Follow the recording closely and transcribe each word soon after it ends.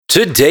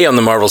Today on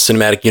the Marvel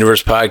Cinematic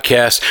Universe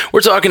podcast,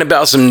 we're talking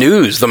about some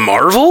news. The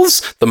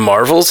Marvels? The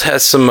Marvels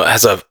has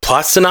a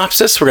plot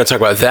synopsis. We're going to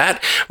talk about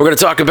that. We're going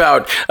to talk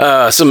about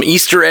some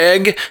Easter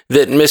egg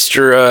that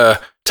Mr.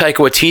 Taika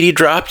Waititi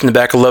dropped in the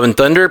back of Love and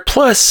Thunder,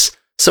 plus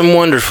some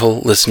wonderful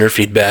listener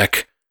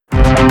feedback.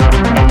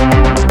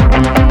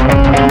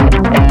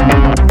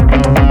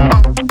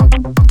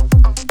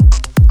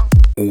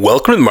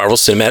 Welcome to the Marvel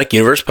Cinematic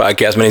Universe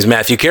podcast. My name is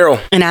Matthew Carroll.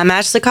 And I'm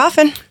Ashley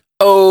Coffin.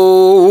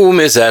 Oh,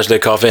 Miss Ashley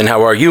Coffin,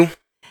 how are you?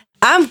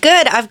 I'm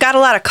good. I've got a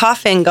lot of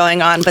coughing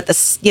going on, but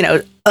this,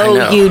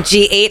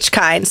 O-U-G-H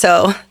kind.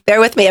 So bear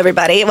with me,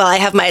 everybody, while I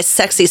have my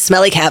sexy,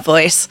 smelly cat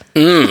voice.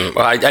 Well,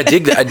 I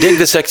dig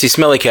the sexy,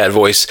 smelly cat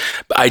voice.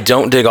 But I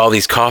don't dig all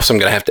these coughs I'm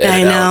going to have to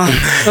edit out. I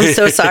know. I'm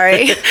so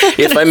sorry.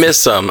 If I miss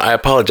some, I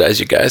apologize,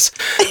 you guys.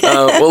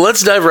 Well,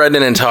 let's dive right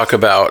in and talk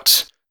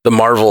about the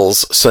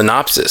Marvel's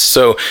synopsis.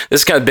 So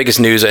this is kind of the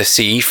biggest news I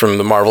see from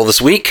the Marvel this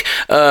week.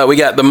 We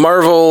got the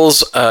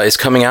Marvels is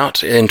coming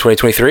out in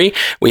 2023.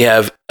 We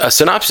have a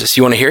synopsis.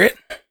 You want to hear it?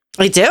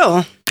 I do.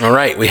 All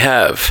right. We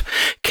have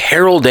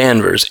Carol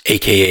Danvers,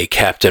 a.k.a.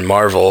 Captain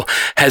Marvel,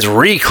 has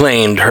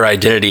reclaimed her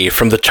identity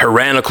from the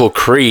tyrannical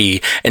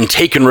Kree and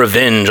taken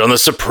revenge on the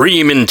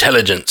Supreme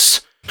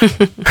Intelligence.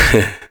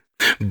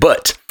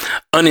 But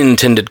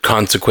unintended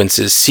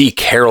consequences see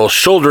Carol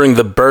shouldering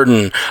the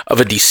burden of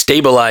a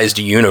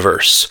destabilized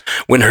universe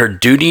when her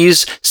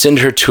duties send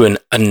her to an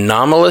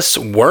anomalous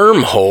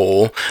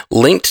wormhole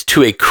linked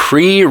to a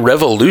Kree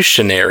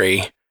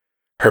revolutionary.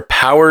 Her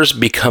powers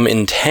become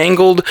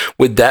entangled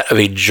with that of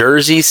a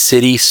Jersey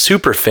City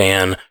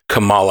superfan,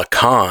 Kamala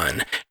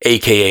Khan,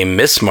 aka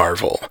Miss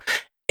Marvel,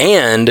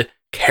 and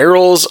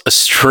Carol's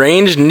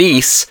estranged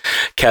niece,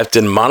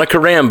 Captain Monica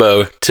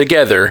Rambeau,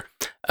 together.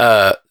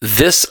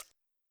 That's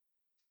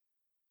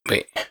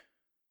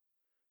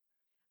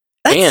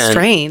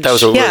strange. That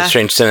was a really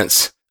strange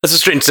sentence. That's a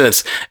strange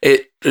sentence.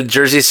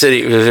 Jersey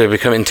City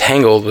become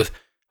entangled with.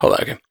 Hold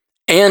on. Okay.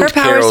 And her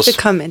powers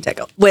become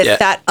entangled with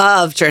that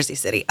of Jersey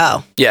City.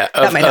 Oh, yeah,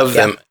 of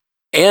them.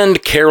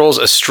 And Carol's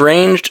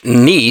estranged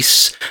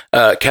niece,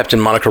 Captain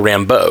Monica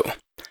Rambeau.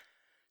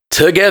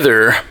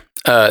 Together,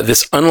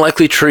 this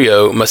unlikely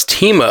trio must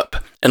team up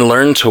and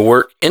learn to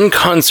work in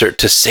concert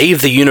to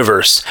save the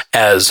universe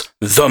as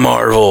the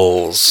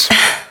Marvels.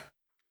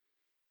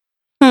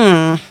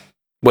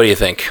 What do you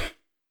think?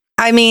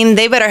 I mean,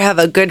 they better have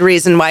a good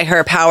reason why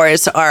her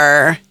powers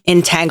are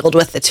entangled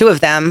with the two of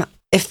them.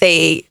 If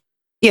they,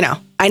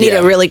 I need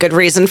a really good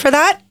reason for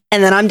that,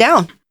 and then I'm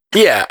down.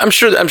 Yeah, I'm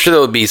sure there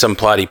would be some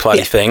plotty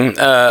thing.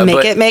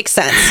 Make it make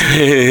sense.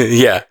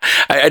 Yeah,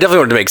 I definitely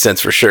want it to make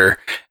sense for sure.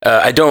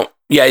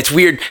 Yeah, it's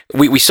weird.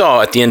 We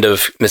saw at the end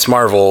of Miss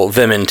Marvel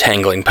them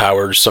entangling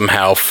powers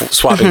somehow,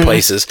 swapping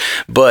places.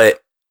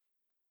 But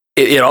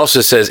it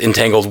also says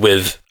entangled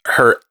with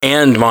her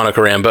and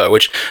Monica Rambeau,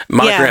 which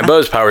Monica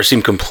Rambeau's powers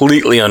seem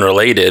completely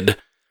unrelated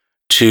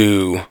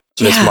to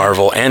Miss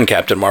Marvel and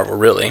Captain Marvel,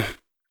 really.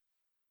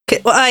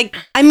 Well,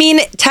 I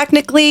mean,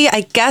 technically,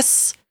 I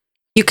guess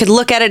you could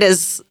look at it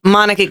as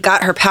Monica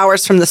got her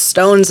powers from the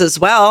stones as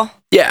well.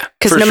 Yeah,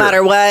 because no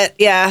matter what,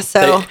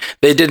 so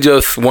they did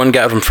go. One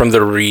got them from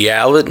the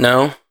reality.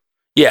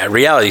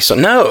 Reality. So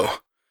no,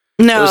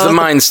 it was the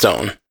Mind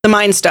Stone. The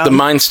Mind Stone. The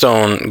Mind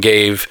Stone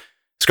gave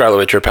Scarlet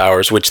Witch her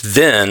powers, which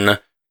then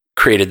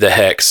created the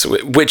Hex.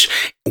 Which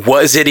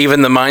was it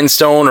even the Mind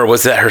Stone, or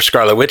was that her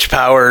Scarlet Witch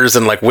powers?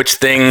 And which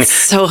thing?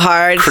 So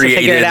hard to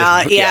figure it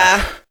out.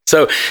 Yeah.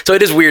 So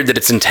it is weird that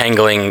it's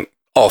entangling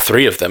all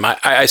three of them.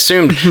 I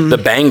assumed the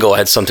bangle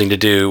had something to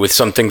do with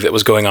something that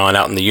was going on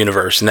out in the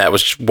universe, and that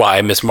was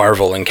why Miss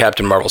Marvel and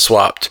Captain Marvel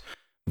swapped.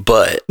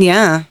 But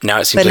now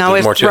it seems like there's more to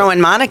it. Now we're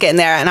throwing Monica in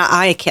there, and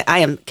I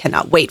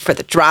cannot wait for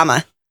the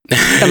drama,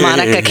 the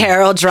Monica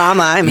Carol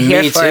drama. I'm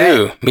here for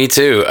it. Me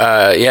too.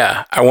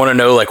 Yeah, I want to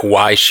know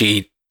why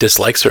she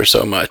dislikes her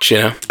so much.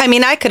 I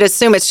mean, I could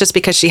assume it's just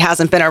because she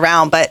hasn't been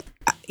around, but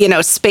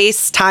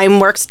space time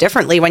works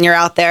differently when you're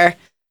out there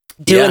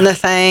doing the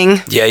thing.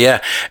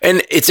 Yeah.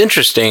 And it's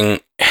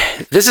interesting.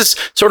 This is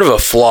sort of a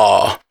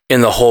flaw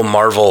in the whole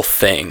Marvel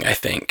thing, I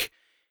think.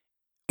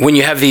 When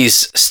you have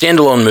these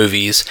standalone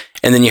movies,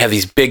 and then you have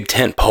these big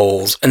tent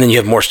poles, and then you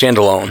have more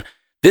standalone.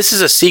 This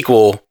is a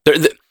sequel.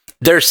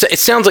 It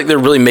sounds like they're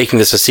really making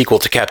this a sequel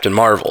to Captain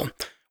Marvel,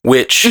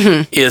 which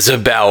is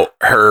about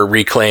her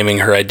reclaiming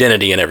her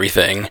identity and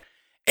everything.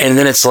 And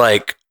then it's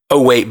like,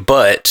 oh, wait,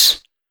 but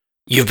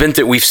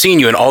we've seen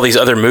you in all these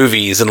other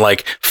movies and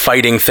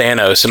fighting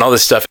Thanos and all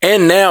this stuff.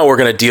 And now we're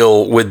going to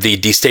deal with the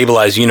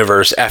destabilized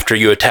universe after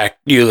you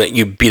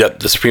beat up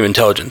the Supreme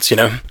Intelligence,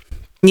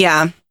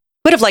 Yeah.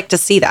 Would have liked to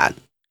see that.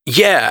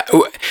 Yeah.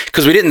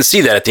 Because we didn't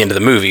see that at the end of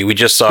the movie. We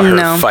just saw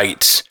her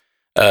fight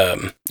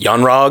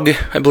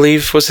Yon-Rogg, I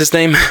believe was his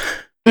name.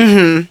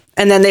 And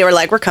then they were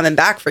like, we're coming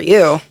back for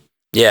you.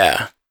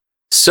 Yeah.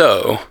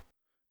 So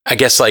I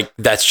guess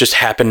that's just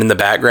happened in the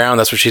background.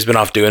 That's what she's been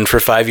off doing for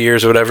 5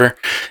 years or whatever.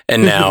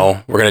 And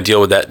now we're going to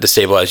deal with that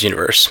destabilized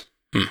universe.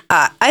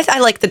 I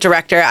like the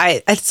director.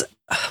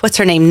 What's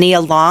her name? Nia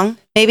Long,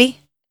 maybe?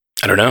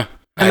 I don't know.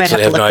 I might have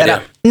to look that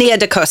up. Nia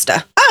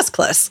DaCosta. was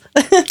close.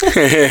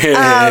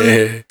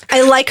 I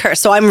like her,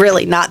 so I'm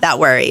really not that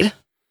worried.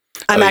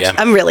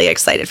 I'm really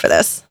excited for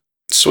this.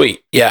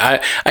 Sweet.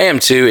 Yeah, I am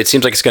too. It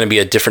seems like it's going to be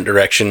a different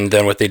direction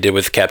than what they did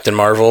with Captain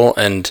Marvel.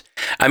 And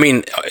I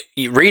mean,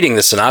 reading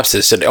the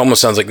synopsis, it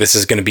almost sounds like this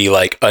is going to be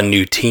like a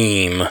new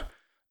team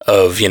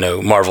of,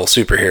 Marvel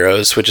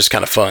superheroes, which is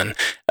kind of fun.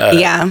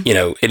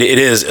 It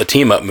is a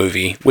team up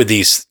movie with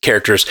these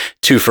characters,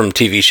 2 from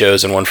TV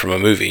shows and 1 from a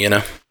movie,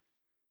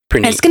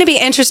 Pretty neat. It's going to be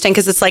interesting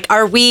because it's like,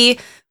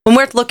 when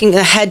we're looking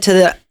ahead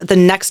to the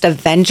next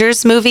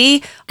Avengers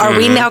movie, are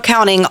we now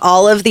counting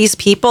all of these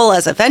people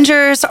as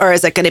Avengers, or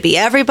is it going to be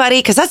everybody?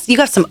 Because you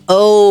got some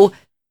OP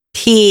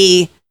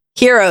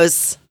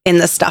heroes in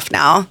this stuff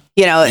now,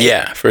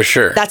 Yeah, for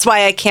sure. That's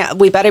why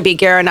we better be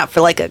gearing up for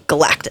like a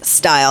Galactus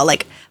style.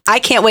 Like, I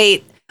can't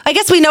wait. I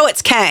guess we know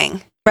it's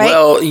Kang, right?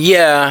 Well,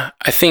 yeah,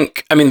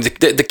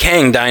 the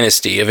Kang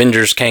Dynasty,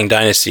 Avengers Kang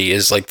Dynasty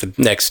is like the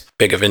next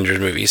big Avengers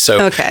movie.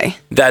 So okay.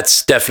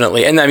 That's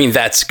definitely, and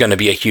that's going to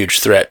be a huge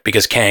threat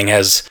because Kang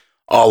has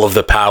all of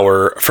the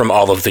power from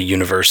all of the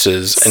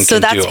universes. And so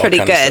that's pretty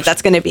good.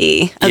 That's going to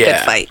be a good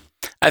fight.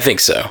 I think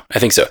so.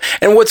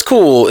 And what's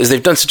cool is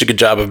they've done such a good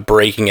job of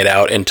breaking it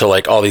out into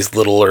like all these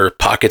littler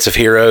pockets of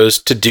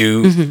heroes to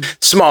do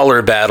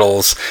smaller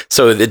battles.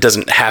 So it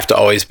doesn't have to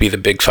always be the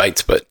big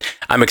fights, but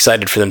I'm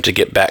excited for them to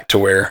get back to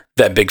where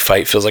that big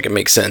fight feels like it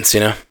makes sense,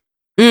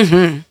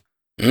 I'm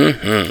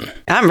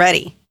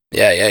ready.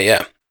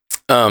 Yeah.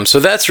 So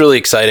that's really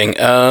exciting.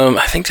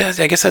 I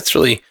guess that's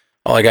really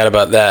all I got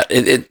about that.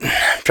 I'm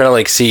trying to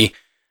like see,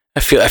 I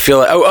feel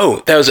like,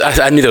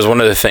 I knew there was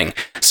one other thing.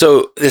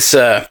 So this,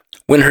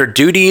 when her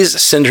duties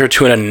send her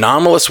to an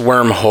anomalous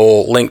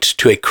wormhole linked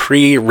to a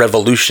Kree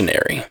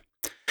revolutionary.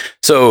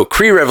 So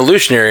Kree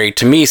revolutionary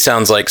to me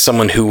sounds like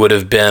someone who would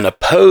have been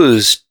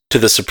opposed to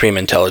the Supreme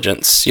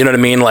Intelligence. You know what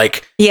I mean?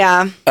 Like,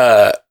 yeah.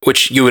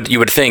 Which you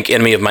would think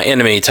enemy of my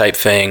enemy type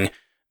thing.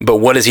 But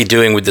what is he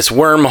doing with this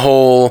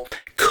wormhole?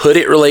 Could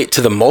it relate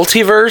to the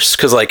multiverse?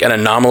 Because like an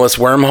anomalous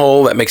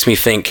wormhole, that makes me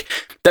think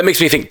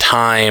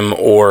time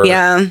or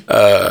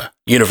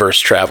universe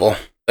travel.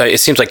 It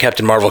seems like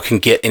Captain Marvel can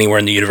get anywhere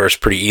in the universe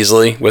pretty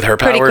easily with her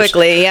powers. Pretty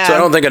quickly, yeah. So I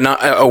don't think a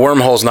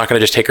wormhole is not going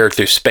to just take her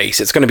through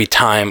space. It's going to be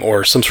time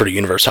or some sort of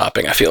universe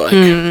hopping, I feel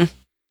like.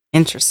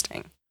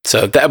 Interesting.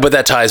 So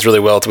that ties really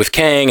well with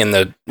Kang and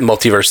the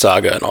multiverse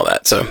saga and all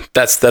that. So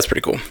that's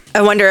pretty cool.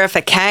 I wonder if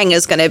a Kang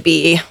is going to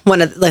be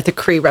one of like the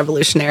Kree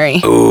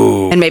revolutionary.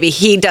 Ooh. And maybe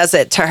he does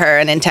it to her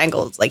and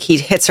entangles, like he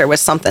hits her with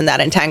something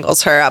that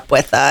entangles her up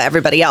with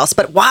everybody else.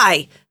 But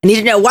why? I need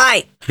to know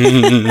why.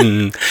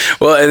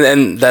 Well,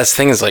 and that's the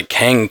thing is like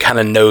Kang kind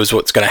of knows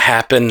what's going to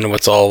happen and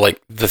what's all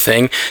like the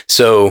thing.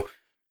 So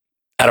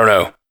I don't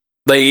know.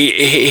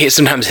 Like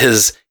sometimes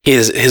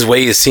his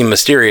ways seem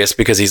mysterious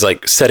because he's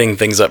like setting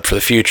things up for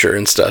the future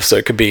and stuff. So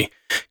it could be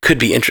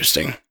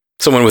interesting.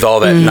 Someone with all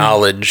that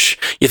knowledge.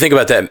 You think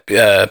about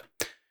that.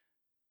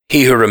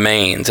 He Who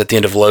Remains at the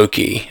end of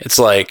Loki. It's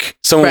like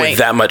someone with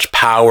that much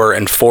power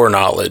and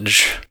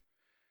foreknowledge.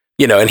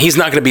 And he's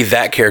not going to be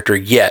that character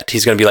yet.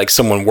 He's going to be like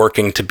someone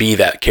working to be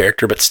that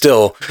character, but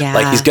still,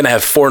 like he's going to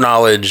have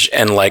foreknowledge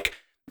and like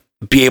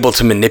be able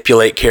to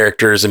manipulate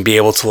characters and be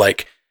able to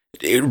like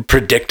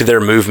predict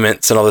their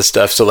movements and all this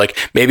stuff. So like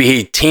maybe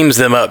he teams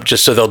them up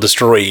just so they'll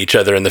destroy each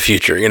other in the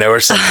future, or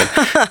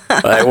something.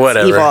 Like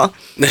whatever. Evil.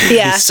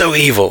 Yeah. He's so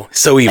evil.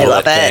 So evil, I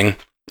love that Kang.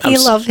 I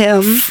love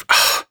him.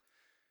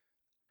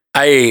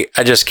 I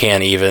just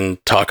can't even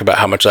talk about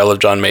how much I love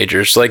John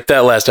Majors. Like that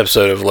last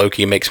episode of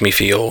Loki makes me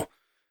feel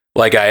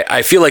like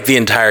I feel like the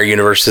entire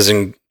universe is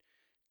in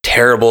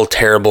terrible,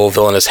 terrible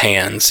villainous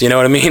hands. You know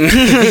what I mean?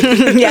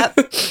 Yep.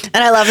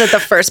 And I love that the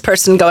first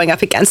person going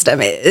up against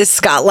him is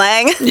Scott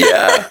Lang.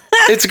 Yeah,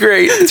 it's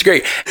great. It's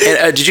great.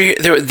 And did you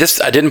hear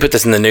this? I didn't put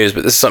this in the news,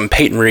 but this is something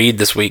Peyton Reed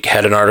this week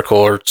had an article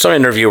or some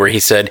interview where he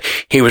said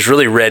he was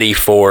really ready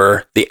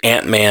for the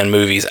Ant-Man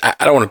movies. I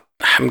don't want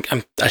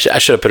to. I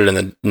should have put it in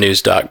the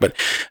news doc, but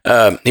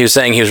he was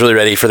saying he was really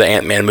ready for the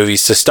Ant-Man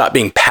movies to stop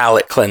being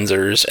palate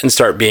cleansers and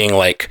start being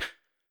like,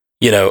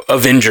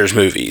 Avengers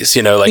movies,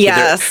 like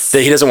yes.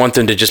 He doesn't want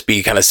them to just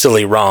be kind of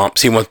silly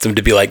romps. He wants them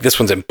to be like, this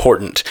one's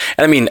important.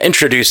 And I mean,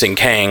 introducing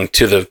Kang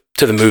to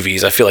the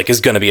movies, I feel like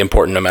is going to be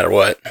important no matter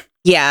what.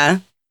 Yeah.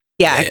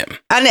 And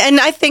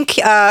I think,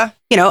 I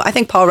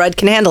think Paul Rudd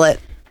can handle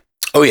it.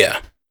 Oh yeah.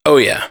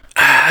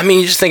 I mean,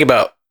 you just think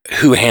about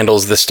who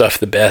handles this stuff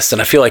the best.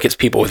 And I feel like it's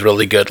people with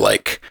really good,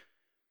 like,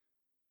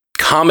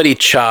 comedy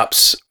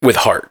chops with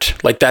heart.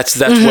 Like that's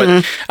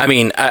what I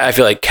mean. I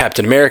feel like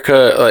Captain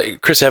America,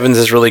 like Chris Evans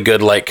is really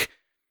good. Like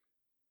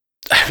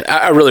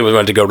I really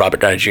wanted to go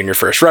Robert Downey Jr.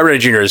 first. Robert Downey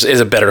Jr. is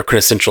a better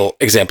quintessential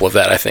example of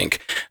that, I think.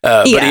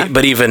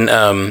 But even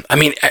I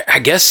mean, I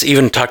guess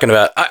even talking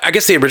about, I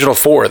guess the original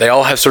 4, they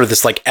all have sort of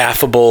this like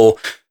affable,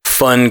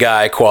 fun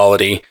guy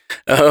quality.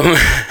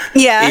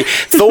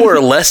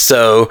 Thor less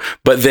so,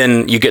 but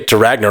then you get to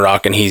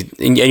Ragnarok and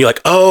you're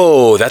like,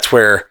 oh, that's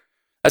where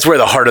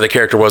the heart of the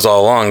character was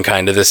all along,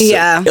 kind of this.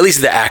 Yeah. At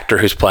least the actor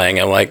who's playing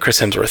him, like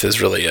Chris Hemsworth,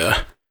 is really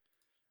a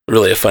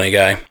funny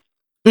guy.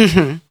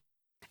 Mm-hmm.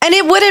 And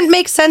it wouldn't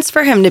make sense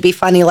for him to be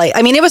funny. Like,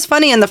 I mean, it was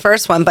funny in the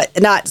first one,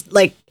 but not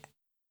like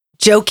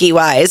jokey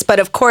wise. But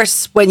of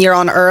course, when you're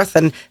on Earth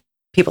and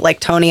people like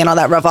Tony and all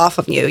that rub off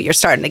of you, you're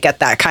starting to get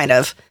that kind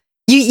of,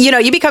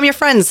 you become your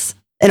friends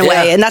in a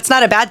way. And that's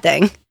not a bad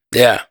thing.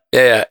 Yeah.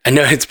 I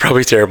know it's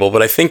probably terrible,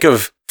 but I think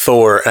of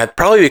Thor, and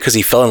probably because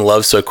he fell in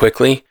love so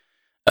quickly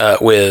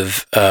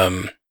with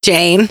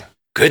Jane.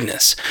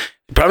 Goodness.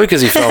 Probably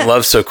because he fell in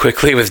love so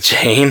quickly with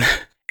Jane.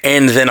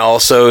 And then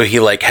also he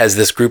like has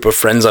this group of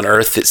friends on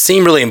Earth that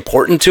seem really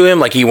important to him.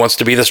 Like he wants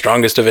to be the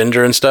strongest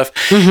Avenger and stuff.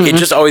 Mm-hmm. It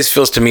just always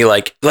feels to me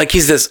like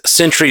he's this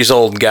centuries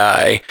old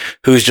guy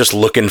who's just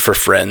looking for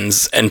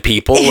friends and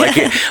people.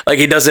 Yeah. Like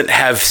he doesn't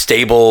have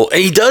stable.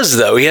 He does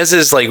though. He has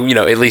his like,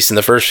 at least in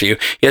the first few,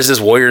 he has his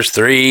Warriors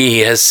 3. He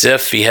has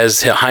Sif. He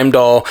has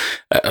Heimdall.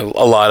 A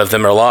lot of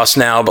them are lost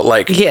now, but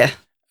like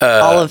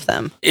all of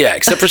them. Yeah,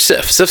 except for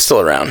Sif. Sif's still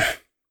around.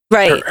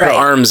 Right. Her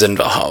arm's in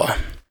Valhalla.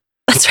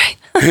 That's right.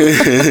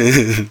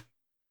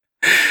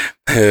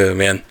 Oh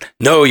man,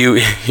 no, you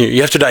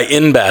have to die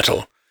in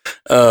battle.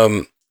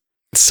 It's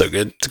so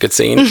good. It's a good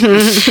scene.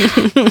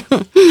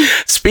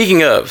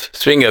 Speaking of,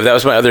 that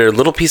was my other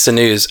little piece of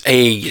news.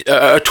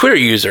 A Twitter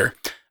user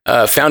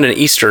found an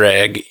Easter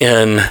egg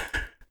in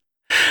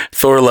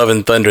Thor: Love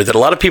and Thunder that a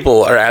lot of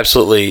people are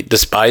absolutely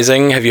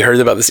despising. Have you heard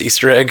about this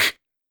Easter egg?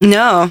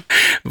 No,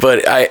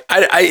 but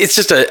it's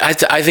just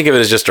I think of it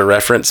as just a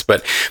reference,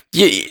 but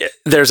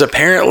there's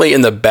apparently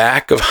in the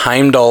back of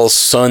Heimdall's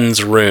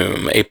son's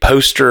room a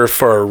poster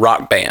for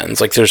rock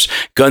bands. Like there's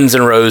Guns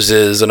N'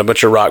 Roses and a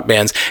bunch of rock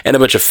bands and a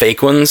bunch of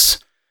fake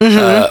ones.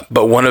 Mm-hmm.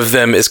 But one of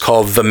them is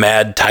called the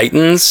Mad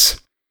Titans,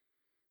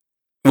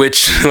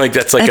 which like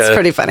that's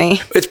pretty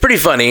funny. It's pretty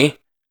funny,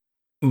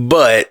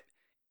 but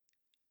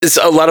it's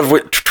a lot of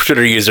what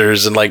Twitter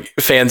users and like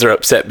fans are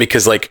upset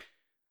because like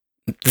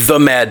the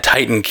Mad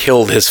Titan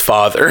killed his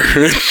father.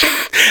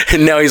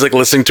 And now he's like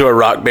listening to a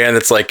rock band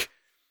that's like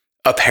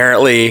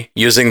apparently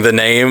using the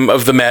name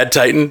of the Mad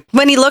Titan.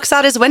 When he looks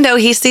out his window,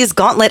 he sees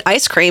Gauntlet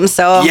ice cream.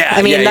 So,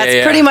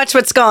 that's pretty much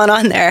what's going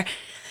on there.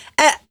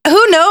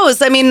 Who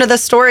knows? I mean, the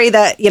story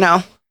that,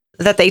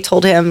 that they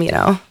told him,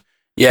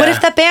 Yeah. What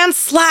if that band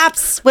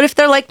slaps? What if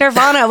they're like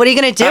Nirvana? What are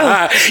you going to do?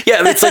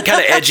 Yeah, it's like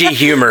kind of edgy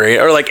humor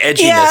or like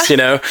edginess,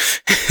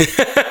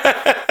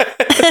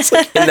 It's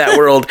like in that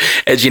world,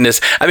 edginess.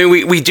 I mean,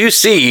 we do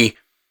see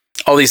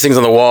all these things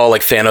on the wall,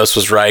 like Thanos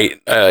was right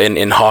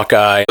in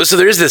Hawkeye. So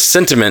there is this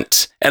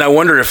sentiment, and I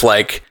wonder if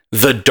like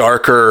the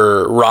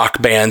darker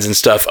rock bands and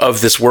stuff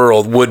of this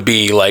world would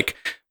be like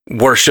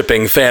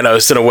worshiping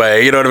Thanos in a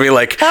way. You know what I mean?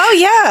 Like, oh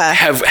yeah,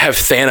 have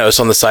Thanos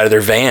on the side of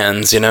their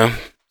vans,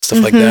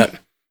 stuff like that.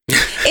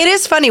 It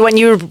is funny when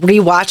you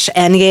rewatch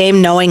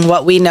Endgame, knowing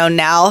what we know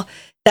now,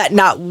 that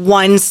not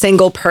one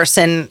single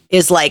person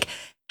is like,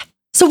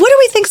 so what do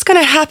we think's going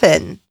to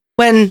happen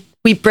when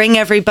we bring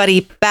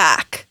everybody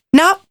back?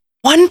 Not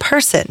one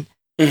person.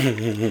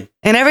 And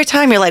every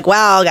time you're like,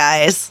 wow,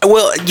 guys.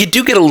 Well, you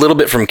do get a little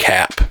bit from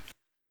Cap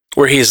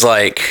where he's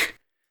like,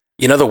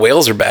 the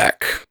whales are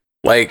back,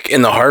 like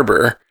in the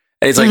harbor.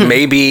 And he's like,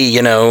 maybe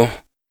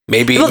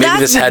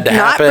this had to happen.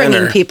 Not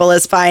bringing people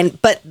is fine,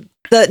 but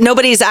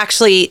nobody's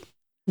actually,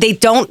 they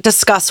don't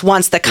discuss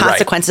once the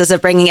consequences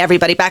of bringing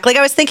everybody back. Like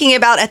I was thinking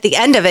about at the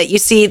end of it, you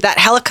see that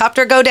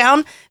helicopter go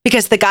down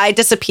because the guy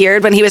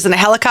disappeared when he was in a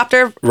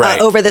helicopter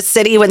over the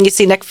city when you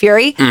see Nick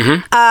Fury.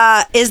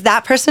 Mm-hmm. Is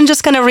that person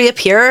just going to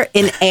reappear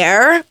in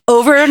air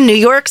over New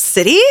York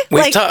City?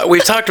 We've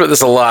talked about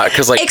this a lot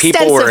because like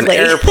people were in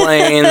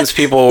airplanes,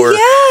 people were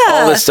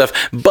all this stuff.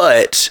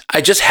 But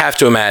I just have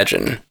to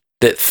imagine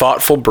that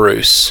thoughtful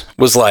Bruce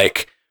was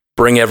like,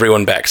 bring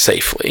everyone back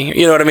safely.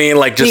 You know what I mean?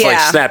 Like just like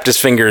snapped his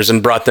fingers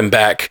and brought them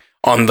back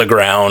on the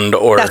ground.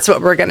 Or that's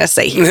what we're gonna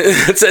say.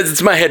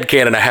 It's my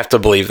headcanon. I have to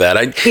believe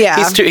that.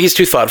 He's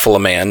too thoughtful a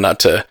man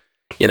not to,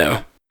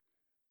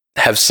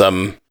 have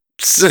some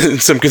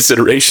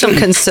consideration. Some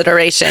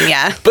consideration,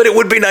 yeah. But it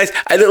would be nice,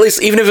 at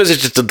least even if it was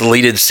just a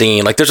deleted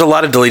scene. Like there's a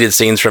lot of deleted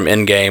scenes from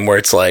Endgame where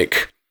it's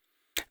like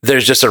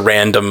there's just a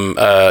random,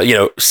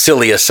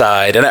 silly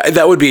aside, and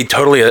that would be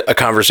totally a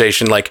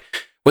conversation. Like,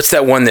 what's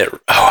that one that?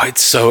 Oh,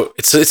 it's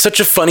such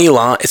a funny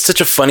line. It's such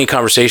a funny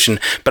conversation,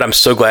 but I'm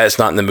so glad it's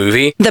not in the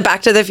movie. The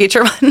Back to the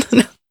Future one.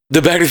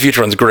 The Back to the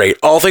Future one's great.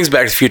 All things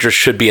Back to the Future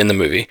should be in the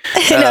movie.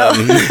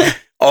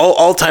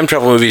 All time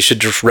travel movies should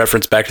just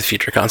reference Back to the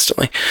Future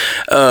constantly.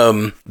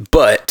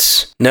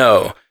 But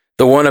no,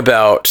 the one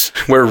about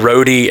where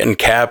Rhodey and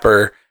Cap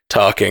are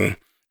talking.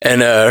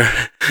 And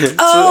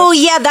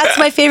that's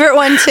my favorite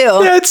one too.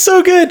 Yeah, it's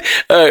so good.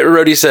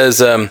 Rhodey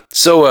says,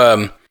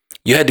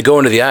 you had to go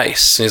into the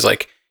ice. And he's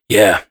like,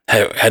 yeah,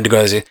 I had to go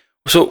into the ice.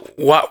 So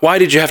why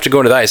did you have to go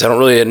into the ice? I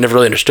never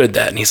really understood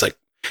that. And he's like,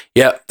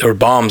 yeah, there were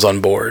bombs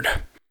on board.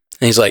 And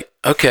he's like,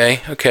 okay.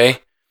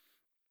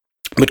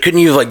 But couldn't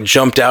you have like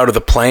jumped out of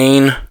the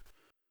plane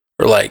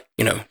or like,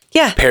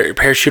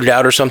 parachuted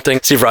out or something?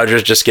 Steve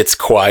Rogers just gets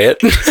quiet.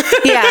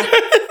 Yeah.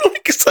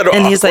 Like, it's kind of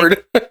awkward. He's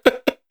like,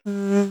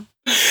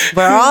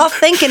 we're all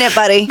thinking it,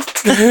 buddy.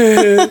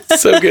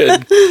 So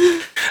good.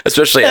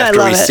 Especially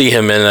after we see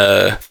him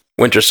in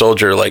Winter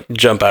Soldier like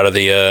jump out of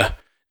the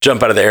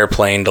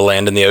airplane to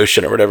land in the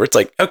ocean or whatever. It's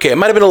like, okay, it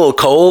might have been a little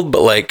cold,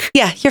 but like,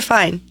 yeah, you're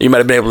fine. You might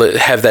have been able to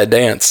have that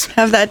dance.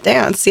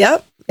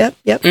 Yep.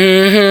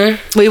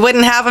 Mm-hmm. We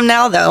wouldn't have them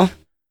now, though.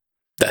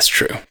 That's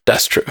true.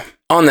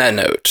 On that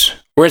note,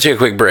 we're going to take a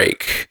quick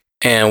break,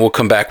 and we'll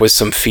come back with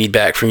some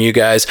feedback from you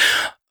guys.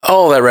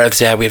 All that Rather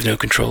Sad we have no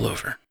control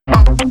over.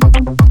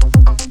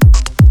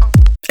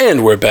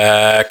 And we're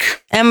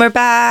back.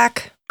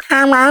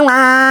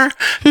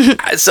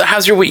 So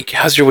how's your week?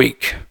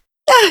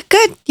 Yeah,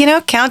 good.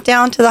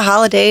 Countdown to the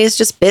holidays,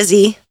 just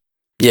busy.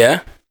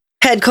 Yeah?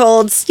 Head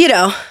colds,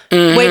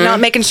 waiting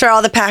on making sure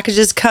all the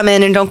packages come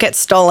in and don't get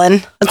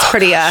stolen. It's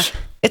pretty,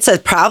 it's a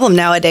problem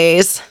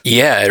nowadays.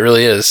 Yeah, it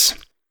really is.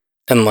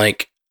 And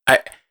like, I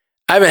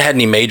haven't had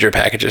any major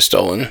packages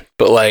stolen,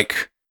 but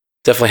like,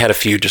 definitely had a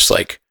few just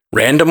like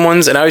random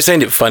ones. And I always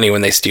find it funny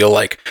when they steal,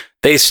 like,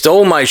 they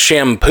stole my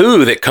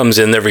shampoo that comes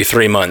in every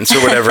 3 months or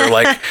whatever.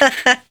 Like,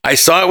 I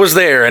saw it was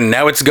there and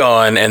now it's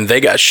gone, and they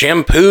got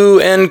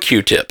shampoo and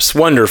Q-tips.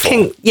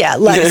 Wonderful.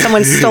 Like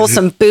someone stole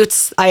some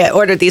boots. I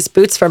ordered these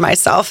boots for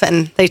myself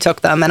and they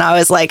took them, and I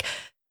was like,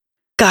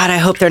 God, I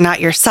hope they're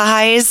not your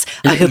size.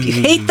 I hope you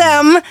hate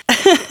them.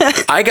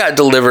 I got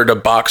delivered a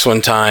box one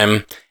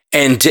time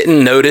and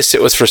didn't notice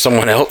it was for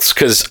someone else,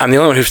 because I'm the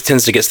only one who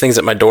tends to get things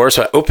at my door.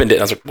 So I opened it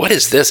and I was like, what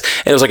is this?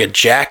 And it was like a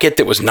jacket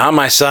that was not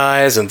my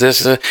size, and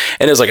this, and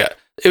it was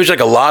like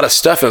a lot of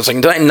stuff. It was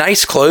like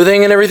nice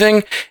clothing and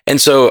everything. And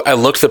so I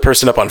looked the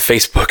person up on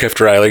Facebook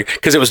after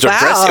because it was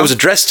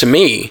addressed to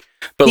me,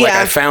 but like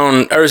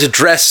it was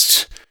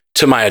addressed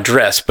to my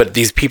address, but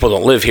these people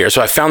don't live here.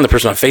 So I found the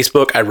person on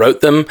Facebook. I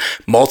wrote them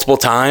multiple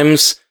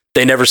times.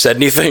 They never said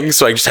anything,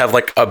 so I just have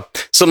like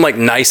some like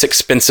nice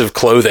expensive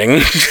clothing,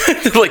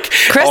 like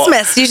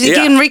Christmas. You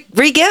can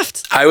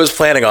re-gift. I was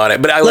planning on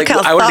it, but I wanted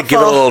to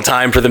give it a little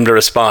time for them to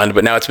respond.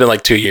 But now it's been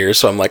like 2 years,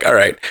 so I'm like, all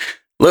right,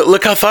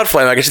 look how thoughtful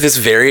I am. I got this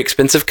very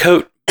expensive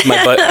coat.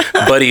 My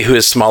buddy who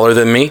is smaller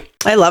than me.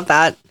 I love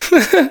that.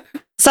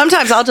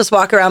 Sometimes I'll just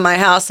walk around my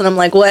house and I'm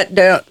like, what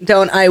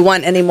don't I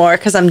want anymore?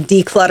 Because I'm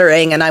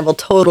decluttering, and I will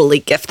totally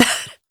gift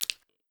that.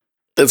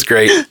 That's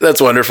great.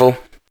 That's wonderful.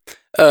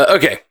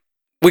 Okay.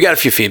 We got a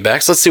few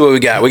feedbacks. Let's see what we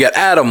got. We got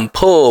Adam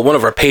Pull, one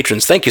of our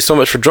patrons. Thank you so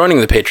much for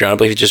joining the Patreon. I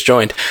believe he just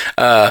joined.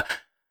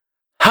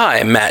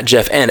 Hi, Matt,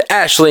 Jeff, and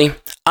Ashley.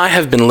 I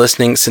have been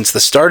listening since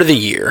the start of the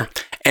year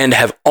and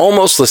have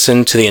almost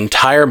listened to the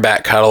entire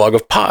back catalog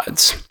of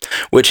Pods,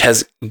 which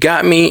has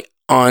got me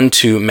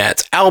onto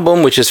Matt's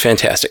album, which is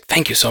fantastic.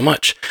 Thank you so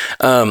much.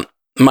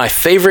 My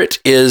favorite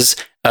is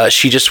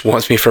She Just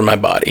Wants Me for My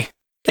Body.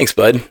 Thanks,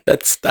 bud.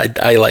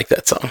 I like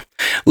that song.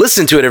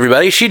 Listen to it,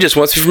 everybody. She Just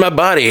Wants Me for My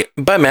Body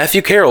by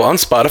Matthew Carroll on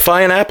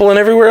Spotify and Apple and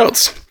everywhere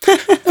else.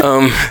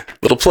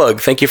 Little plug.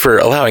 Thank you for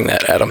allowing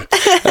that, Adam.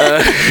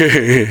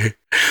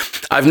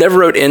 I've never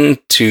wrote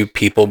into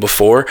people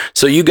before,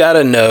 so you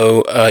gotta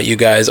know you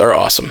guys are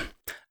awesome.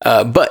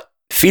 But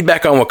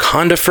feedback on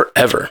Wakanda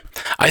Forever.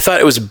 I thought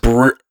it was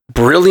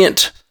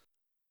brilliant.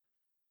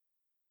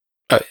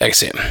 I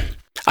see him.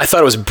 I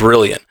thought it was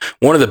brilliant.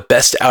 One of the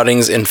best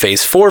outings in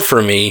Phase 4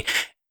 for me.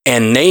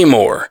 And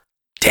Namor,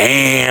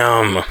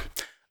 damn.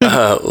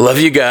 Love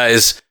you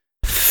guys.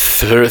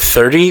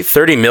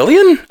 30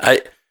 million?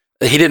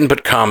 He didn't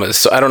put commas,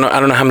 so I don't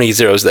know how many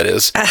zeros that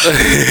is.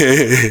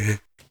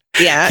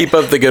 Yeah. Keep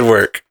up the good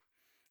work.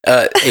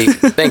 Hey,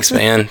 thanks,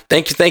 man.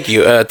 Thank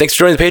you. Thanks for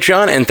joining the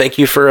Patreon, and thank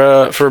you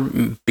for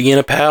being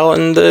a pal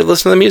and listening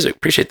to the music.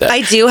 Appreciate that.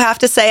 I do have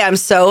to say I'm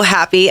so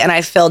happy, and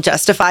I feel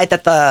justified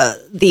that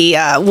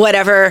the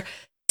whatever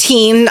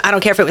teen, I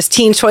don't care if it was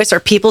Teen Choice or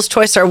People's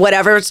Choice or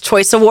whatever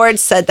Choice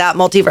Awards, said that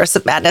Multiverse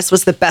of Madness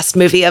was the best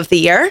movie of the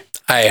year.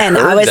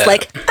 I was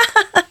like,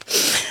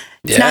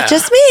 it's not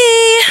just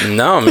me.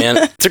 No, man,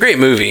 it's a great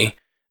movie.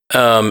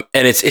 And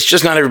it's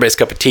just not everybody's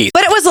cup of tea.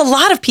 But it was a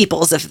lot of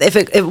people's if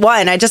it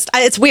won.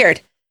 It's weird.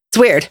 It's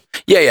weird.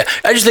 Yeah.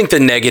 I just think the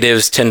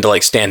negatives tend to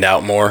like stand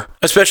out more,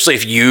 especially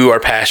if you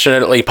are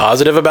passionately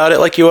positive about it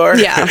like you are.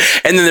 Yeah.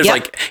 And then there's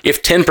like,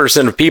 if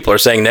 10% of people are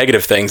saying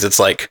negative things, it's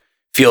like,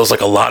 feels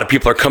like a lot of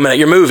people are coming at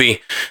your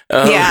movie.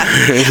 Yeah.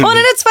 Well,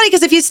 and it's funny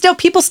because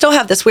people still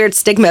have this weird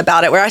stigma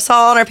about it, where I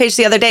saw on our page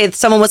the other day,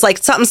 someone was like,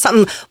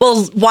 something,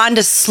 well,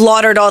 Wanda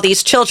slaughtered all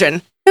these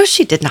children. No,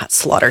 she did not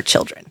slaughter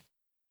children.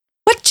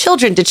 What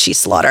children did she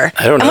slaughter?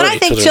 I don't know. And when I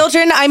think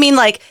children, I mean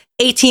like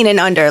 18 and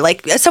under.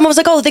 Like someone was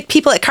like, oh, the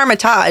people at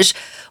Carmitage.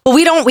 Well,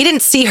 we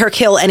didn't see her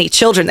kill any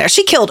children there.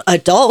 She killed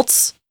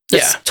adults.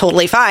 It's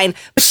totally fine.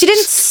 But she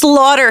didn't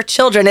slaughter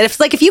children. And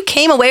if you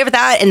came away with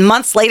that and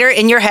months later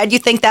in your head, you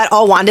think that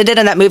all Wanda did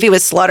in that movie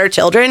was slaughter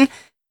children,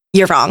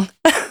 you're wrong.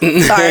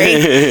 Sorry.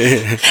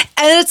 And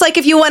it's like,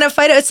 if you want to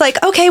fight it, it's like,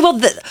 okay,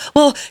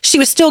 well, she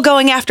was still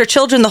going after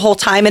children the whole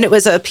time, and it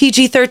was a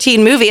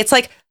PG-13 movie. It's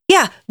like,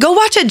 yeah, go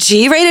watch a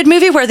G-rated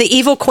movie where the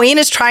evil queen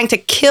is trying to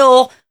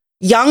kill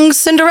young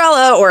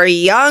Cinderella or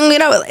young,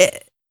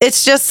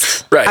 it's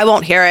just, right. I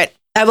won't hear it.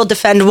 I will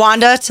defend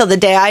Wanda till the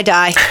day I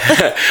die.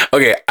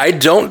 Okay, I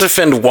don't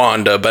defend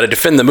Wanda, but I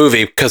defend the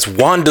movie because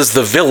Wanda's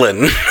the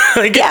villain.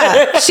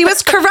 Yeah, she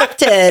was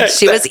corrupted.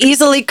 She was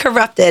easily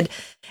corrupted.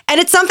 And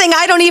it's something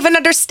I don't even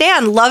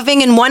understand,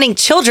 loving and wanting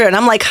children.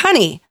 I'm like,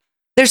 honey,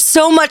 there's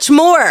so much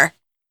more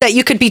that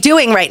you could be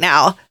doing right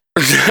now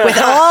with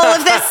all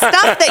of this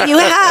stuff that you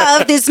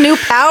have, these new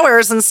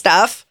powers and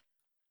stuff.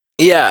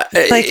 Yeah,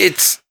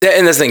 it's,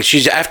 and this thing,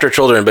 she's after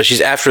children, but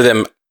she's after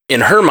them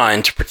in her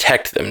mind to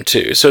protect them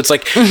too. So it's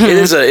like,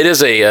 it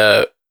is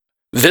a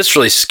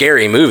viscerally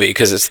scary movie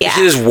because it's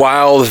this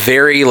wild,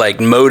 very like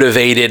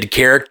motivated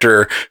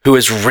character who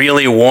is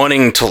really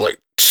wanting to like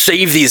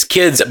save these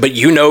kids, but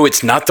you know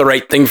it's not the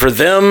right thing for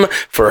them,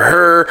 for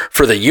her,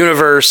 for the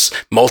universe,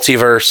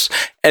 multiverse,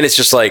 and it's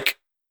just like,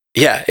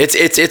 yeah,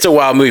 it's a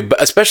wild movie,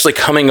 but especially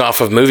coming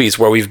off of movies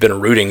where we've been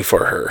rooting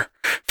for her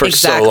for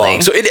so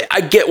long. So I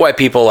get why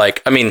people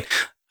like. I mean,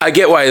 I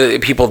get why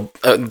people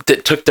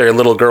that took their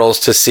little girls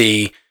to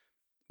see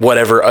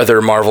whatever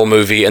other Marvel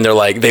movie, and they're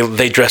like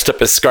they dressed up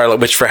as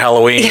Scarlet Witch for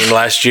Halloween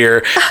last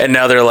year, and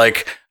now they're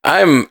like,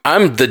 I'm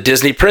the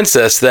Disney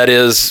princess that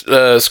is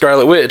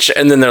Scarlet Witch,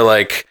 and then they're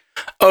like,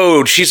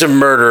 oh, she's a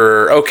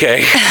murderer.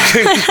 Okay.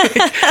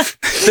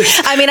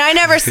 I mean, I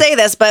never say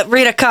this, but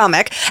read a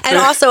comic. And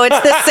also, it's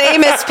the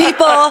same as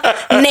people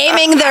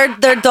naming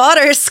their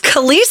daughters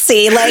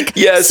Khaleesi. Like,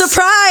 yes.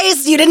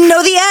 Surprise, you didn't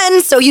know the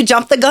end, so you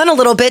jumped the gun a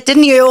little bit,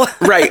 didn't you?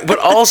 Right, but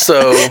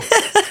also,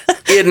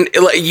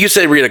 like you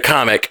said, read a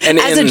comic, and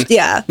no,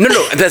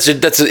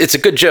 it's a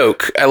good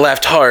joke. I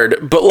laughed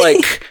hard, but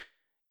like.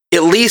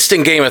 At least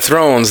in Game of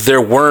Thrones,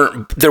 there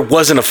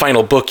wasn't a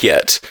final book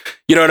yet.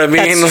 You know what I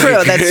mean?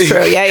 That's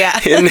true. Yeah.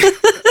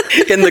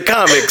 In the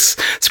comics,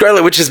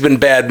 Scarlet Witch has been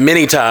bad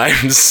many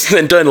times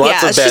and done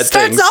lots of bad things. She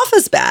starts off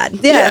as bad.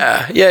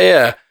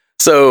 Yeah.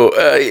 So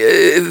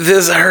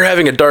her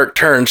having a dark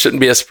turn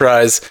shouldn't be a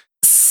surprise.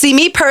 See,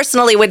 me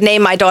personally would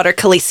name my daughter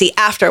Khaleesi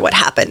after what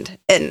happened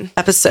in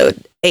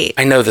episode 8.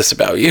 I know this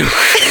about you.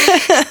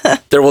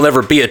 There will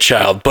never be a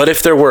child, but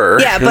if there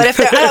were. Yeah, but if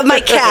there, my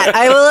cat,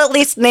 I will at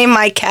least name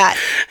my cat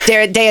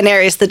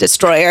Daenerys the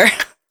Destroyer.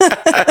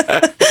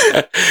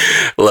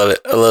 Love it.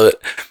 I love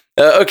it.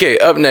 Okay,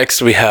 up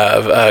next we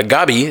have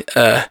Gabi.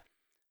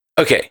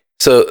 Okay,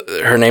 so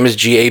her name is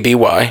Gaby,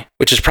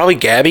 which is probably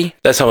Gabby.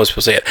 That's how I'm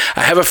supposed to say it.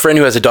 I have a friend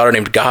who has a daughter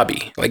named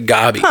Gabi, like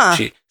Gabi. Huh.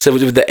 She said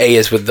the A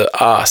is with the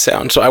ah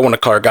sound, so I want to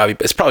call her Gabi,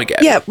 but it's probably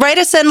Gabby. Yeah, write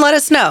us in, let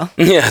us know.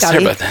 Yeah, Gabi.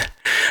 Sorry about that.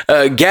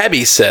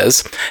 Gabby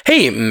says,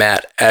 hey,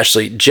 Matt,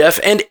 Ashley, Jeff,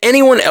 and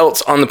anyone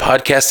else on the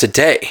podcast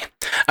today.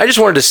 I just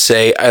wanted to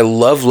say I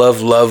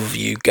love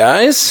you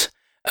guys.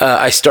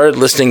 I started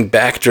listening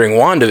back during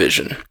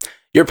WandaVision.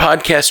 Your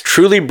podcast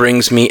truly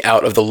brings me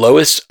out of the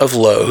lowest of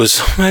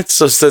lows. That's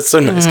so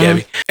nice,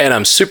 Gabby. And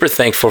I'm super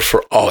thankful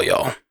for all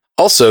y'all.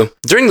 Also,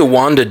 during the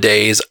Wanda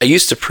days, I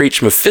used to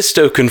preach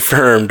Mephisto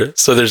confirmed,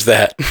 so there's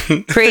that.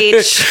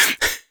 Preach.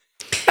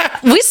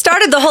 We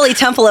started the Holy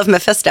Temple of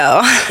Mephisto.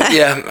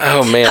 Yeah,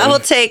 oh man. I will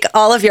take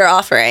all of your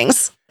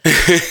offerings.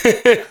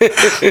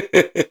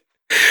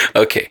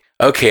 Okay,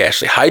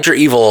 Ashley, hide your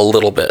evil a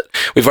little bit.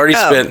 We've already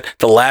spent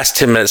the last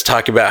 10 minutes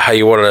talking about how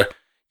you want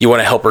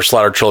to help her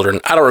slaughter children.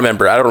 I don't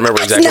remember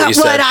exactly what you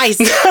said. That's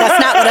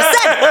not what I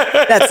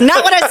said. That's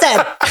not what I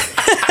said.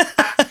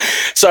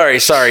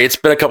 Sorry. It's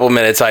been a couple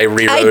minutes. I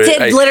rewrote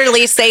it. I did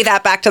literally say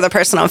that back to the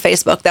person on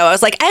Facebook, though. I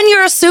was like, and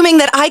you're assuming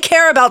that I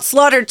care about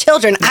slaughtered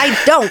children. I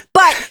don't,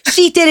 but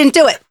she didn't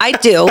do it. I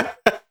do.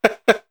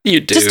 You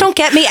do. Just don't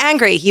get me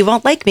angry. You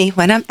won't like me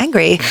when I'm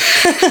angry.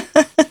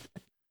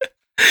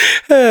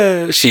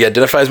 She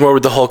identifies more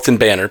with the Hulk than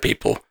Banner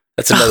people.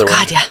 That's another one.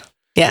 God,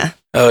 yeah.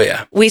 Oh,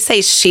 yeah. We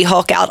say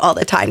She-Hulk out all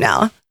the time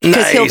now.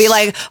 Because he'll be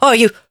like, oh, are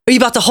you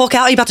about to Hulk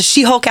out? Are you about to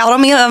She-Hulk out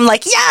on me? And I'm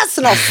like, yes!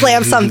 And I'll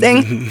slam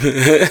something.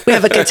 We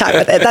have a good time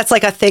with it. That's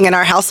like a thing in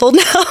our household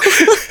now.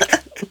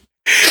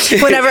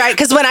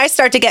 Because when I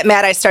start to get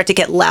mad, I start to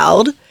get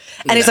loud.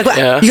 And he's like, what?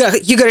 Yeah.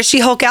 You go to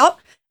She-Hulk out?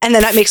 And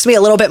then that makes me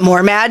a little bit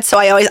more mad. So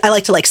I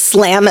like to like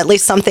slam at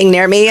least something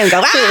near me and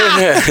go,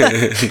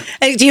 ah!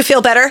 And do you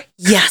feel better?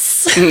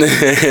 Yes.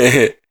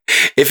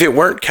 If it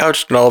weren't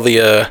couched in all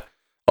the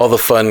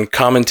fun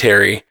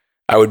commentary,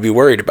 I would be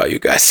worried about you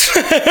guys.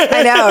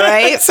 I know,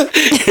 right?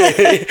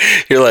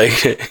 You're like,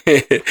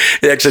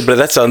 actually, but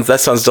that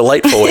sounds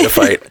delightful way to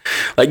fight.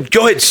 Like,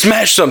 go ahead,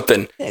 smash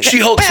something.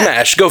 She-Hulk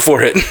smash, go for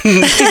it.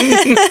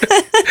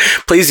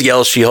 Please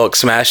yell She-Hulk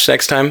smash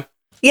next time.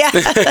 Yeah,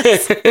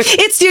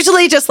 it's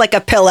usually just like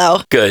a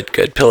pillow. Good.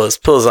 Pillows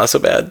not so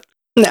bad.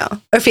 No,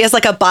 or if he has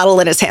like a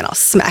bottle in his hand, I'll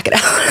smack it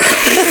out.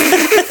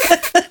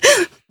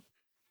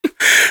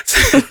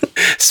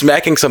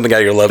 Smacking something out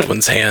of your loved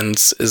one's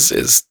hands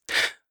is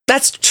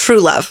that's true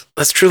love.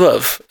 That's true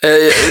love,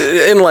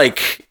 in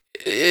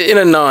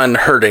a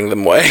non-hurting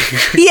them way.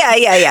 Yeah.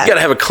 You gotta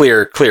have a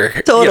clear.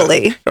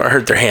 Totally. You don't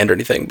hurt their hand or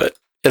anything, but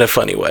in a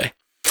funny way.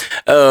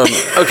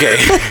 Okay.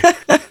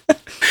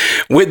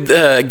 With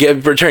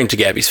returning to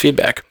Gabby's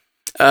feedback,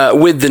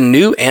 With the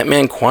new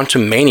Ant-Man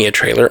Quantumania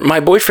trailer, my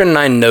boyfriend and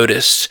I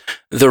noticed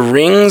the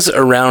rings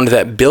around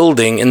that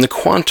building in the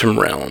quantum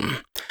realm.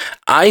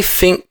 I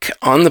think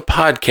on the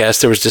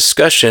podcast there was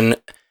discussion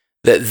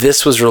that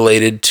this was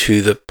related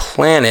to the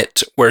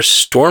planet where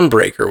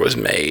Stormbreaker was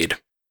made.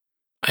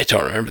 I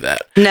don't remember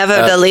that.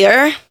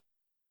 Nevervilliers?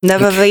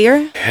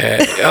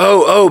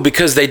 Okay.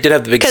 Because they did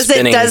have the big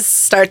spinning... Because it does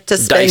start to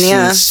spin,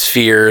 Dyson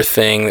sphere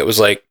thing that was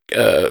like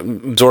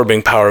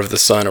absorbing power of the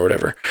sun or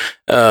whatever.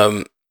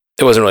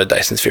 It wasn't really a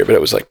Dyson sphere, but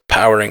it was like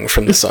powering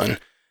from the sun.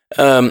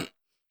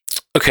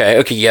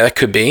 Okay, yeah, that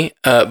could be.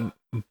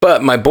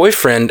 But my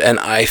boyfriend and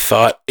I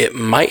thought it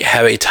might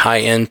have a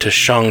tie-in to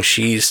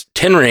Shang-Chi's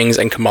 10 rings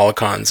and Kamala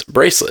Khan's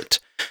bracelet,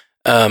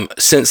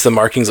 since the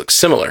markings look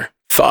similar.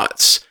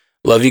 Thoughts?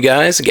 Love you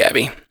guys,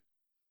 Gabby.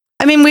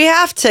 I mean, we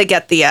have to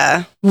get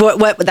the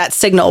what that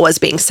signal was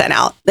being sent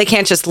out. They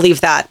can't just leave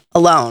that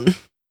alone.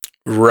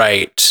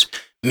 Right.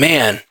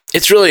 Man,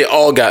 it's really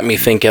all got me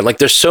thinking. Like,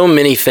 there's so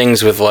many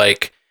things with,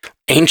 like,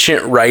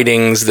 ancient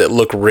writings that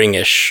look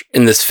ringish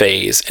in this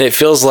phase. And it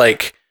feels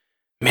like,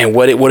 man,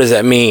 what does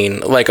that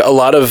mean? Like, a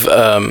lot of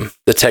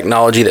the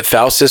technology that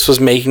Faustus was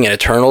making in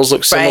Eternals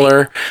looks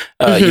similar.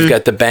 Right. You've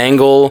got the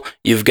bangle.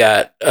 You've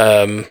got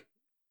the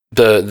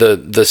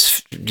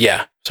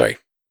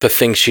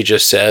thing she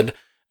just said.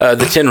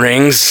 The 10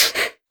 rings.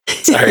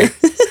 Sorry.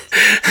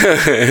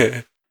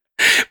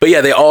 But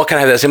yeah, they all kind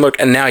of have that same look.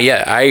 And now,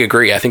 yeah, I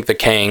agree. I think the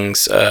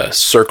Kang's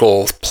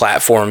circle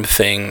platform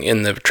thing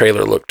in the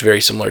trailer looked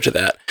very similar to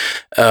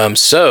that.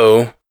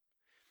 So,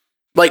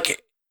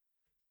 like,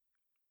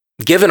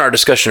 given our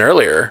discussion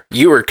earlier,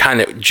 you were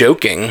kind of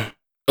joking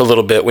a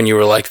little bit when you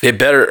were like, you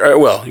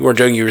weren't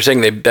joking. You were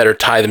saying they better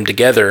tie them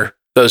together.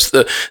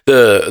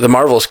 The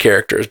Marvel's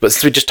characters. But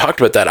since we just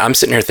talked about that, I'm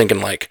sitting here thinking,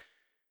 like,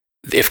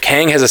 if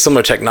Kang has a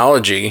similar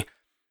technology,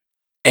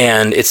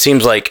 and it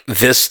seems like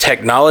this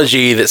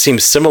technology that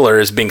seems similar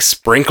is being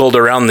sprinkled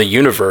around the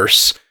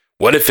universe,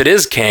 what if it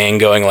is Kang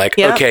going like,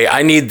 okay,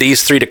 I need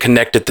these three to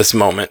connect at this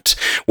moment?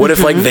 What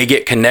if like they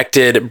get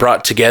connected,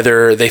 brought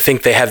together, they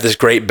think they have this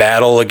great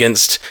battle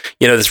against,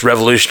 this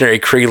revolutionary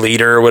Kree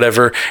leader or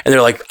whatever, and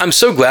they're like, I'm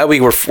so glad we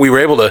were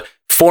able to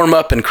form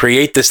up and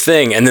create this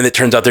thing, and then it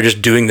turns out they're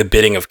just doing the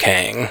bidding of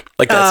Kang.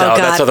 Like that's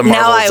how the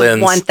Marvels ends.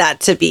 Now I want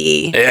that to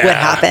be what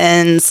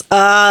happens.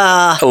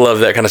 I love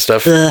that kind of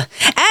stuff.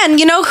 And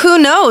who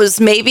knows?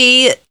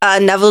 Maybe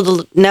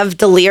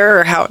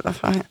Nev-Delir or how.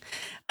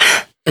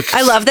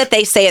 I love that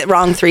they say it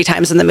wrong 3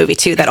 times in the movie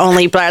too. That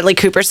only Bradley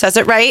Cooper says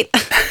it right,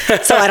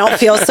 so I don't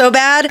feel so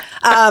bad.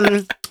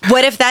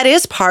 What if that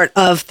is part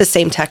of the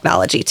same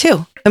technology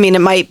too? I mean,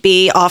 it might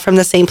be all from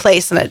the same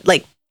place, and it,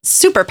 like,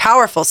 super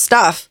powerful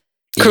stuff.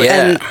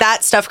 And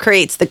that stuff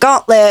creates the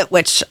gauntlet,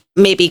 which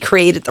maybe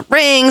created the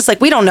rings.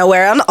 Like, we don't know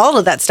where all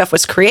of that stuff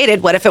was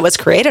created. What if it was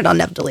created on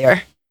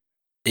Nev-Delir?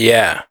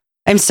 Yeah.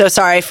 I'm so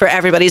sorry for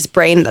everybody's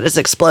brain that is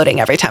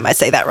exploding every time I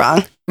say that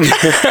wrong.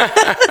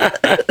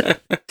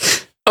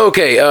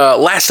 Okay,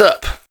 last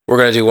up, we're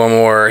going to do one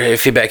more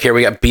feedback here.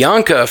 We got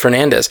Bianca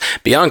Fernandez.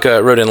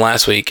 Bianca wrote in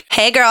last week.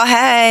 Hey, girl.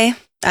 Hey.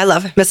 I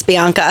love Miss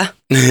Bianca.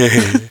 We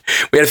had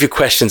a few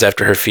questions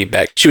after her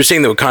feedback. She was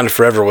saying that Wakanda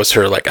Forever was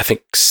her, like, I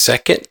think,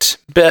 second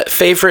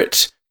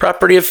favorite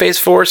property of Phase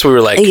 4. So we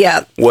were like,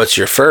 what's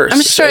your first?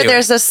 I'm sure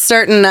there's a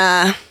certain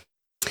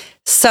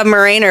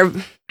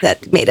submariner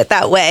that made it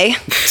that way.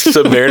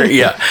 Submariner,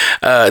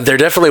 yeah. There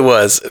definitely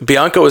was.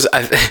 Bianca was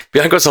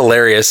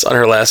hilarious on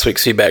her last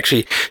week's feedback.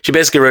 She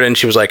basically wrote in,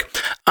 she was like,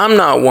 I'm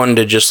not one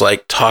to just,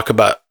 like, talk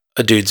about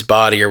a dude's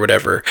body or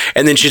whatever,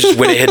 and then she just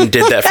went ahead and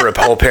did that for a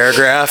whole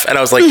paragraph, and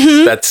I was like,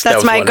 that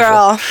was my wonderful.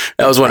 Girl.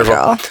 That was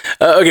wonderful.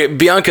 Okay,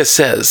 Bianca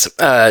says,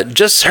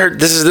 just heard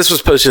this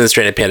was posted in the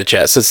Stranded Panda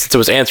chat, since it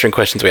was answering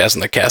questions we asked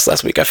in the cast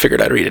last week. I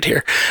figured I'd read it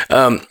here.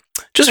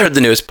 Just heard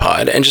the newest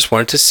pod and just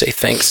wanted to say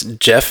thanks,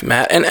 Jeff,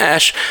 Matt, and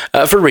Ash,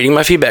 for reading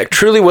my feedback.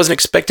 Truly wasn't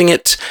expecting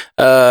it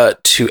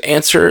to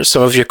answer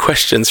some of your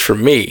questions for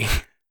me.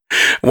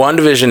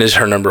 WandaVision is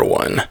her number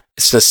one.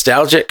 It's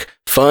nostalgic,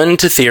 fun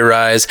to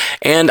theorize,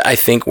 and I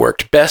think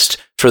worked best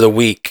for the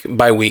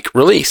week-by-week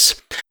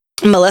release.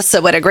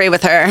 Melissa would agree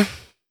with her.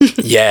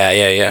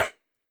 Yeah.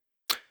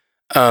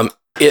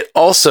 It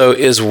also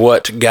is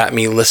what got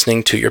me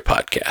listening to your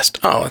podcast.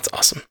 Oh, that's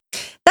awesome.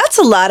 That's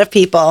a lot of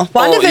people.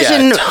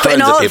 WandaVision,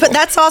 tons of people.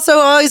 That's also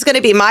always going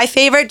to be my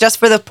favorite, just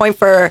for the point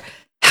for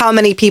how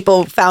many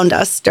people found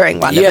us during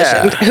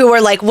WandaVision who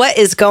were like, what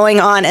is going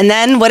on? And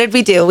then what did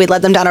we do? We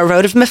led them down a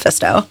road of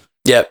Mephisto.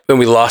 Yep, and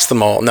we lost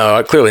them all.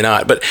 No, clearly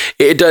not. But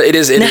I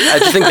just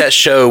think that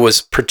show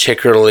was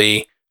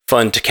particularly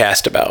fun to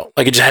cast about.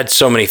 Like, it just had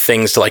so many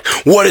things to, like,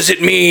 what does it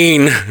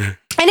mean? And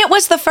it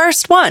was the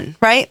first one,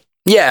 right?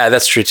 Yeah,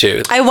 that's true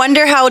too. I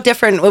wonder how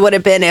different it would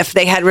have been if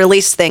they had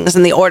released things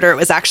in the order it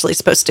was actually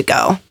supposed to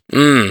go.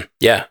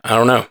 Yeah, I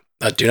don't know.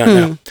 I do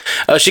not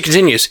know. She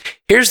continues,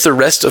 here's the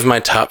rest of my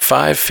top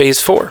 5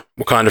 Phase 4.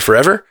 Wakanda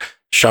Forever,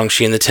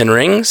 Shang-Chi and the 10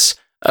 Rings,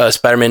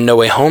 Spider-Man No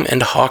Way Home,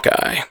 and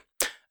Hawkeye.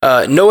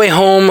 No Way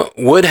Home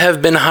would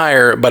have been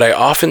higher, but I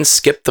often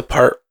skip the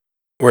part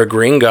where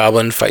Green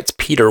Goblin fights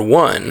Peter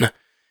 1,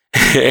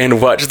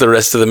 and watch the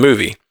rest of the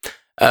movie.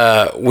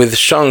 With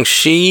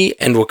Shang-Chi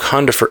and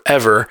Wakanda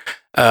Forever,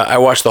 I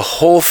watched the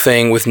whole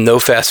thing with no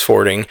fast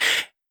forwarding.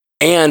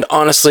 And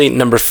honestly,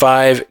 number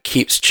 5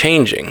 keeps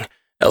changing.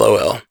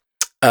 LOL.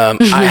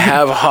 I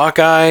have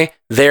Hawkeye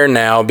there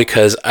now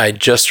because I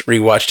just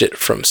rewatched it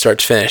from start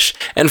to finish.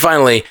 And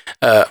finally,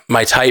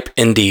 my type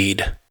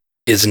indeed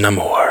is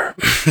Namor.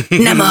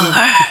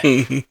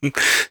 Namor.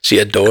 She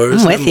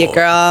adores I'm with Namor. you,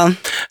 girl.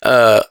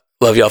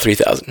 Love y'all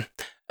 3000.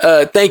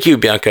 Thank you,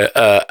 Bianca.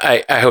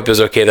 I hope it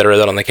was okay that I read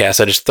that on the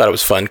cast. I just thought it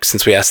was fun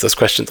since we asked those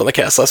questions on the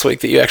cast last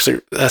week that you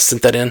actually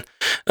sent that in.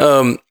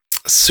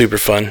 Super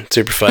fun.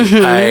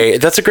 Mm-hmm.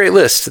 That's a great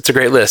list. It's a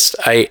great list.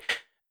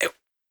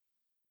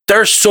 There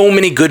are so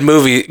many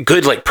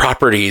good like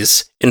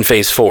properties in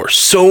Phase 4.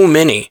 So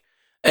many.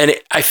 And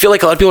I feel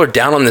like a lot of people are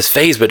down on this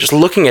phase, but just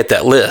looking at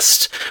that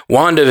list,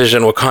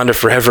 WandaVision, Wakanda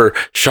Forever,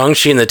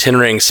 Shang-Chi and the Ten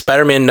Rings,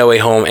 Spider-Man No Way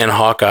Home, and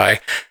Hawkeye.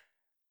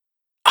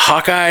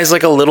 Hawkeye is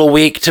like a little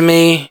weak to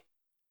me,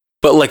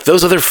 but like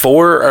those other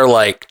 4 are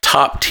like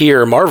top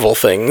tier Marvel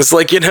things,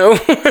 like, you know?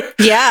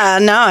 Yeah,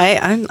 no,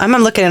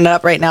 I'm looking it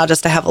up right now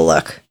just to have a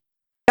look.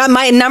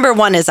 My number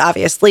 1 is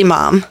obviously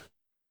Mom.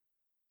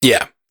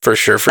 Yeah, for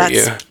sure for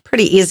you. That's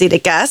pretty easy to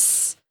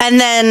guess. And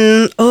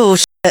then,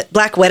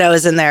 Black Widow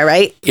is in there,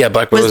 right? Yeah,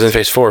 Black Widow was in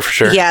Phase 4 for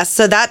sure. Yeah,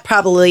 so that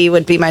probably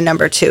would be my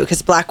number 2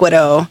 because Black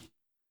Widow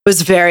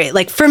was very,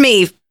 like, for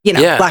me, you know,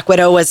 Black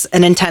Widow was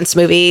an intense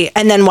movie.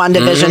 And then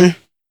WandaVision. Mm-hmm.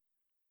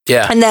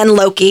 Yeah. And then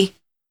Loki.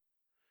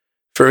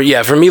 For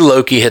me,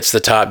 Loki hits the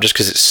top just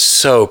because it's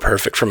so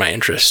perfect for my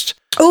interest.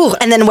 Oh,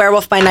 and then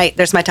Werewolf by Night.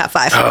 There's my top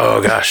 5.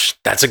 Oh, gosh.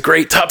 That's a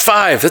great top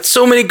 5. That's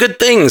so many good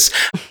things.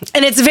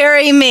 And it's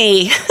very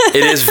me.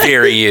 It is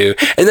very you.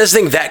 And this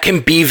thing, that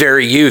can be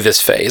very you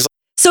this phase.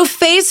 So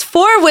Phase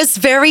 4 was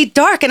very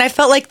dark. And I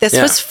felt like this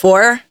was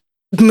for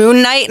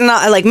Moon Knight. And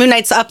like Moon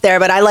Knight's up there,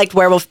 but I liked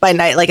Werewolf by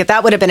Night. Like if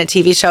that would have been a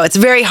TV show. It's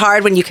very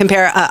hard when you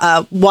compare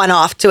a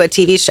one-off to a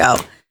TV show.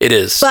 It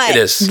is. But it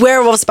is.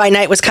 Werewolves by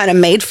Night was kind of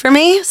made for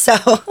me. So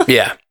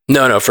yeah.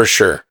 No, for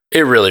sure.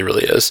 It really,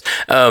 really is.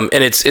 And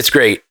it's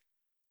great.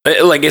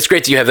 Like, it's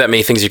great that you have that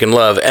many things you can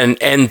love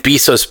and be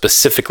so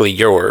specifically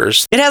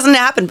yours. It hasn't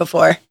happened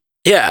before.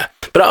 Yeah.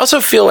 But I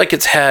also feel like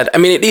it's had, I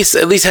mean, at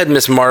least had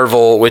Miss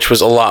Marvel, which was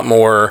a lot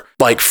more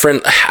like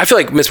I feel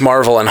like Miss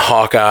Marvel and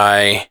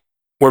Hawkeye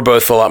were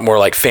both a lot more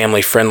like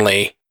family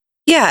friendly.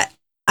 Yeah.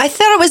 I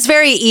thought it was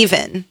very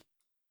even.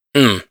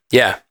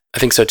 Yeah. I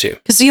think so too.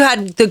 Because you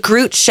had the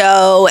Groot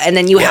show and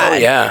then you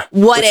had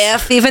What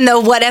If, even though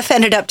What If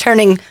ended up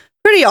turning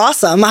pretty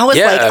awesome. I was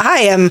like, I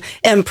am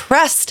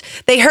impressed.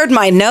 They heard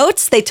my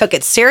notes. They took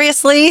it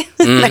seriously.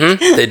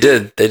 Mm-hmm. They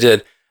did.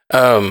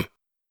 What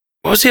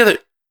was the other?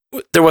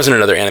 There wasn't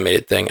another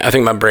animated thing. I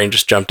think my brain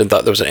just jumped and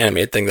thought there was an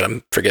animated thing that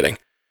I'm forgetting.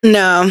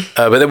 No.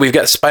 But then we've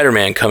got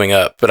Spider-Man coming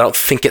up, but I don't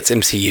think it's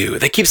MCU.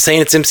 They keep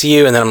saying it's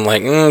MCU, and then I'm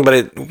like,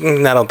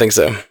 I don't think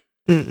so.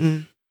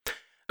 Mm-mm.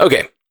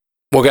 Okay.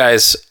 Well,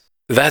 guys,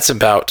 that's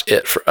about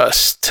it for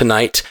us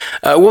tonight.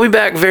 We'll be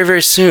back very,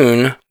 very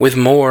soon with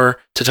more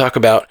to talk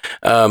about.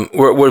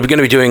 We're going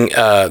to be doing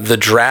the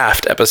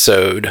draft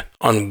episode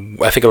on,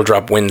 I think it'll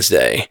drop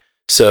Wednesday.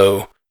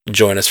 So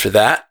join us for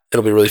that.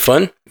 It'll be really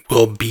fun.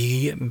 We'll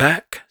be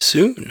back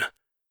soon.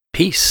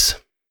 Peace.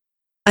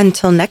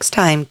 Until next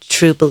time,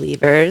 true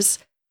believers.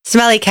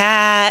 Smelly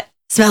cat.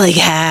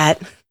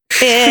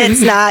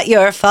 It's not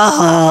your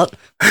fault.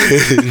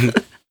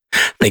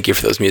 Thank you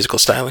for those musical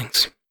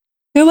stylings.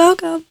 You're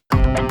welcome.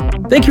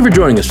 Thank you for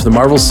joining us for the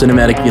Marvel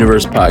Cinematic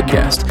Universe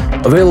podcast.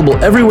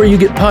 Available everywhere you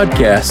get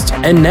podcasts,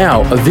 and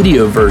now a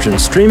video version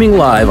streaming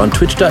live on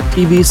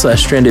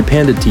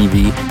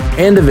twitch.tv/strandedpandatv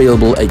and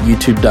available at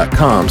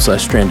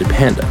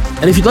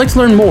youtube.com/strandedpanda. And if you'd like to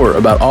learn more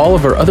about all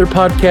of our other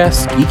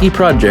podcasts, geeky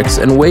projects,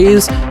 and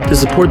ways to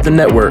support the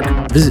network,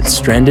 visit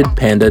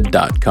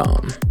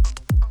strandedpanda.com.